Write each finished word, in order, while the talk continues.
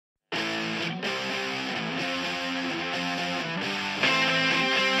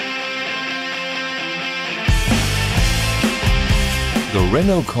The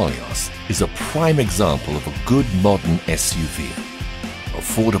Renault Koleos is a prime example of a good modern SUV.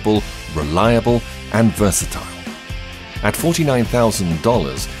 Affordable, reliable and versatile. At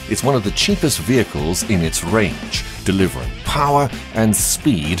 $49,000, it's one of the cheapest vehicles in its range, delivering power and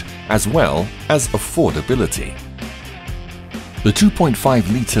speed as well as affordability. The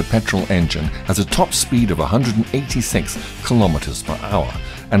 2.5-litre petrol engine has a top speed of 186 km per hour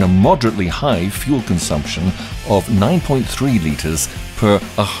and a moderately high fuel consumption of 9.3 litres per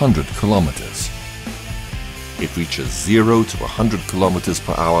 100 kilometers. It reaches 0 to 100 kilometers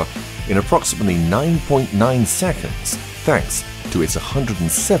per hour in approximately 9.9 seconds, thanks to its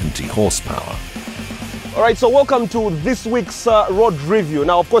 170 horsepower. All right, so welcome to this week's road review.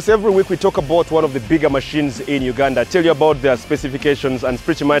 Now, of course, every week we talk about one of the bigger machines in Uganda, tell you about their specifications and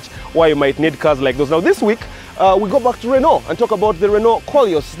pretty much why you might need cars like those. Now, this week, we go back to Renault and talk about the Renault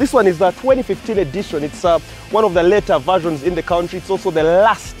Koleos. This one is the 2015 edition. It's one of the later versions in the country. It's also the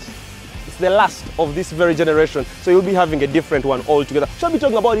last. It's the last of this very generation. So you'll be having a different one altogether. Shall be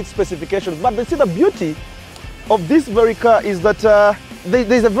talking about its specifications. But the beauty of this very car is that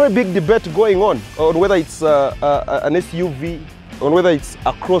there's a very big debate going on whether it's an SUV, on whether it's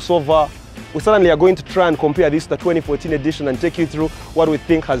a crossover. We certainly are going to try and compare this to the 2014 edition and take you through what we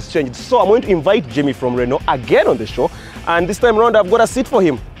think has changed. So I'm going to invite Jimmy from Renault again on the show, and this time around I've got a seat for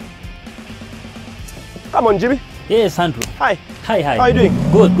him. Come on, Jimmy. Yes, Andrew. Hi. Hi, hi. How are you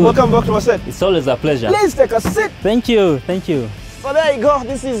doing? Good, good. Welcome back to my set. It's always a pleasure. Please take a seat. Thank you, thank you. So there you go.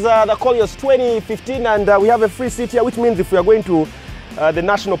 This is the Koleos 2015, and we have a free seat here, which means if we are going to the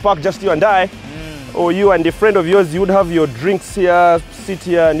national park, just you and I, or you and a friend of yours, you would have your drinks here, sit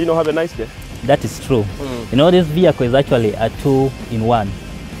here, and have a nice day. That is true. This vehicle is actually a two-in-one.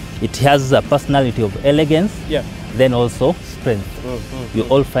 It has a personality of elegance, then also strength. You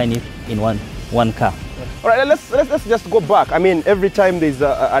all find it in one car. All right, let's just go back. I mean, every time there's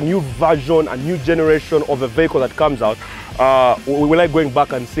a new version, a new generation of a vehicle that comes out, we like going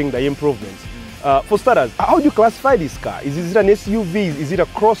back and seeing the improvements. For starters, how do you classify this car? Is it an SUV? Is it a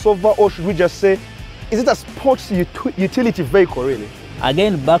crossover? Or should we just say, is it a sports utility vehicle, really?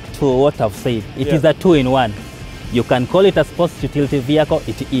 Again, back to what I've said, it is a two-in-one. You can call it a sports utility vehicle,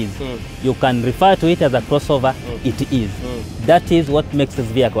 it is. You can refer to it as a crossover, it is. That is what makes this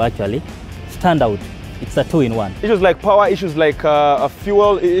vehicle actually stand out. It's a two-in-one. Issues like power, issues like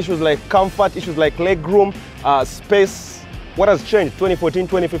fuel, issues like comfort, issues like legroom, space. What has changed 2014,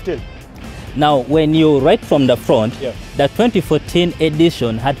 2015? Now, when you right from the front, the 2014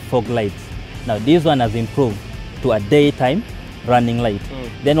 edition had fog lights. Now, this one has improved to a daytime running light.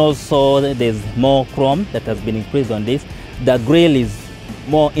 Then also there's more chrome that has been increased on this. The grille is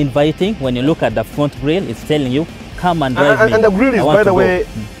more inviting. When you look at the front grille, it's telling you, come and drive me. And the grille is, by the way,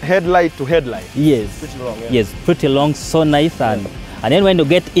 headlight to headlight. Yes. Pretty long, yes, pretty long, so nice. And then when you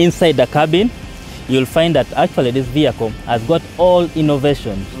get inside the cabin, you'll find that actually this vehicle has got all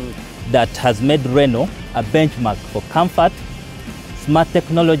innovations that has made Renault a benchmark for comfort, smart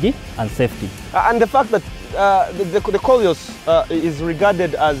technology and safety. And the fact that the Koleos is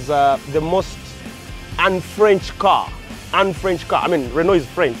regarded as the most un-French car. I mean, Renault is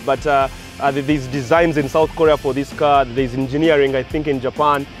French, but there's designs in South Korea for this car. There's engineering, I think, in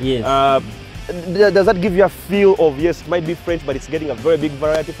Japan. Yes. Does that give you a feel of, yes, it might be French, but it's getting a very big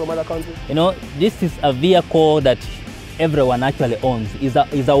variety from other countries? This is a vehicle that everyone actually owns.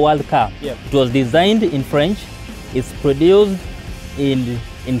 It's a world car. It was designed in French, it's produced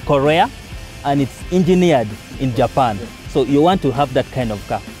in Korea, and it's engineered in Japan. So you want to have that kind of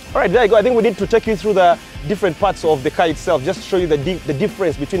car. All right, there you go. I think we need to take you through the different parts of the car itself, just to show you the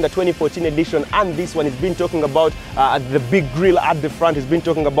difference between the 2014 edition and this one. He's been talking about the big grille at the front. He's been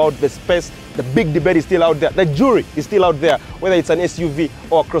talking about the space. The big debate is still out there. The jury is still out there, whether it's an SUV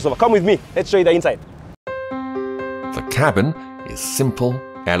or a crossover. Come with me. Let's show you the inside. The cabin is simple,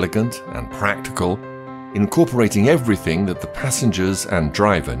 elegant and practical, incorporating everything that the passengers and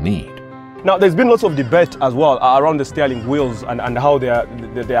driver need. Now, there's been lots of debate as well around the steering wheels and how they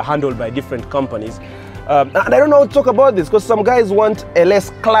are handled by different companies. And I don't know how to talk about this because some guys want a less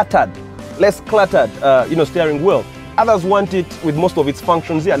cluttered, steering wheel. Others want it with most of its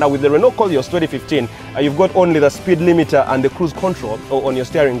functions here. Now, with the Renault Koleos 2015, you've got only the speed limiter and the cruise control on your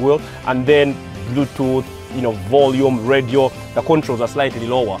steering wheel, and then Bluetooth, volume, radio. The controls are slightly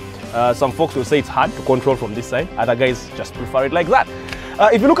lower. Some folks will say it's hard to control from this side. Other guys just prefer it like that.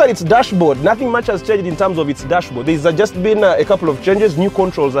 If you look at its dashboard, nothing much has changed in terms of its dashboard. There's just been a couple of changes, new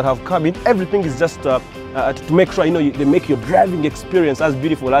controls that have come in. Everything is just to make sure they make your driving experience as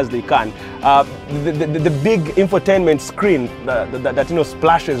beautiful as they can. The big infotainment screen that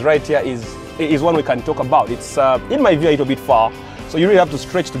splashes right here is one we can talk about. It's in my view a little bit far. So you really have to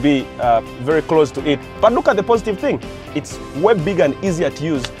stretch to be very close to it. But look at the positive thing. It's way bigger and easier to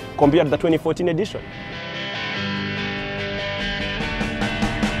use compared to the 2014 edition.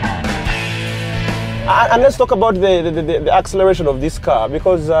 And let's talk about the acceleration of this car,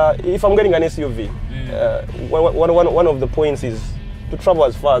 because if I'm getting an SUV, one of the points is to travel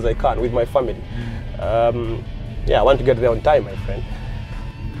as far as I can with my family. Yeah, I want to get there on time, my friend.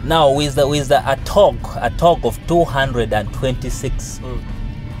 Now with a torque of 226.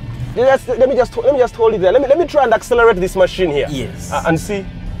 Let me just hold it there. Let me try and accelerate this machine here. Yes. And see.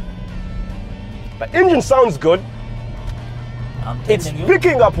 The engine sounds good. It's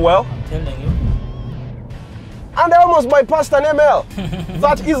picking up well. I'm telling you. And I almost bypassed an ML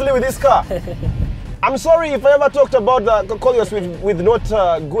that easily with this car. I'm sorry if I ever talked about the Koleos with not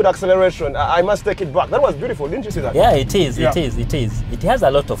good acceleration. I must take it back. That was beautiful, didn't you see that? Yeah, it is. It has a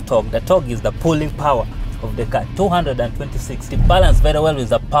lot of torque. The torque is the pulling power of the car. 226. It balances very well with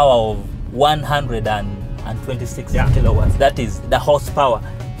the power of 126 kilowatts. That is the horsepower,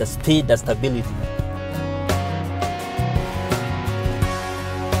 the speed, the stability.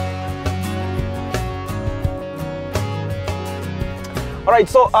 All right,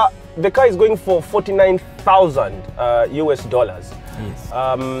 so the car is going for $49,000 US dollars. Yes.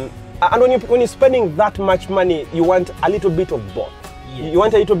 And when you're spending that much money, you want a little bit of both. Yes. You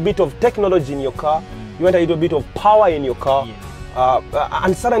want a little bit of technology in your car. You want a little bit of power in your car. Yes.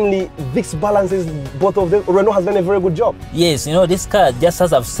 And suddenly this balances both of them. Renault has done a very good job. Yes, you know, this car, just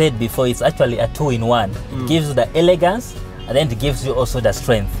as I've said before, it's actually a two-in-one. It gives you the elegance, and then it gives you also the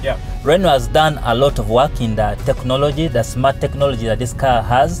strength. Yeah. Renault has done a lot of work in the technology, the smart technology that this car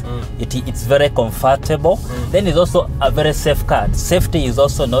has. It's very comfortable. Then it's also a very safe car. Safety is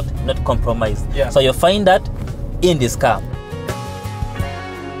also not compromised. Yeah. So you find that in this car.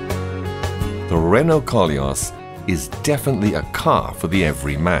 The Renault Koleos is definitely a car for the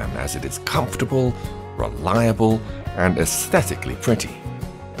everyman, as it is comfortable, reliable, and aesthetically pretty.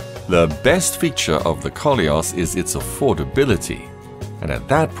 The best feature of the Koleos is its affordability, and at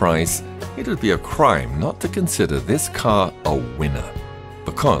that price, it would be a crime not to consider this car a winner,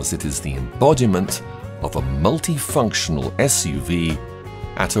 because it is the embodiment of a multifunctional SUV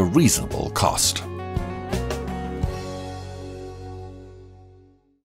at a reasonable cost.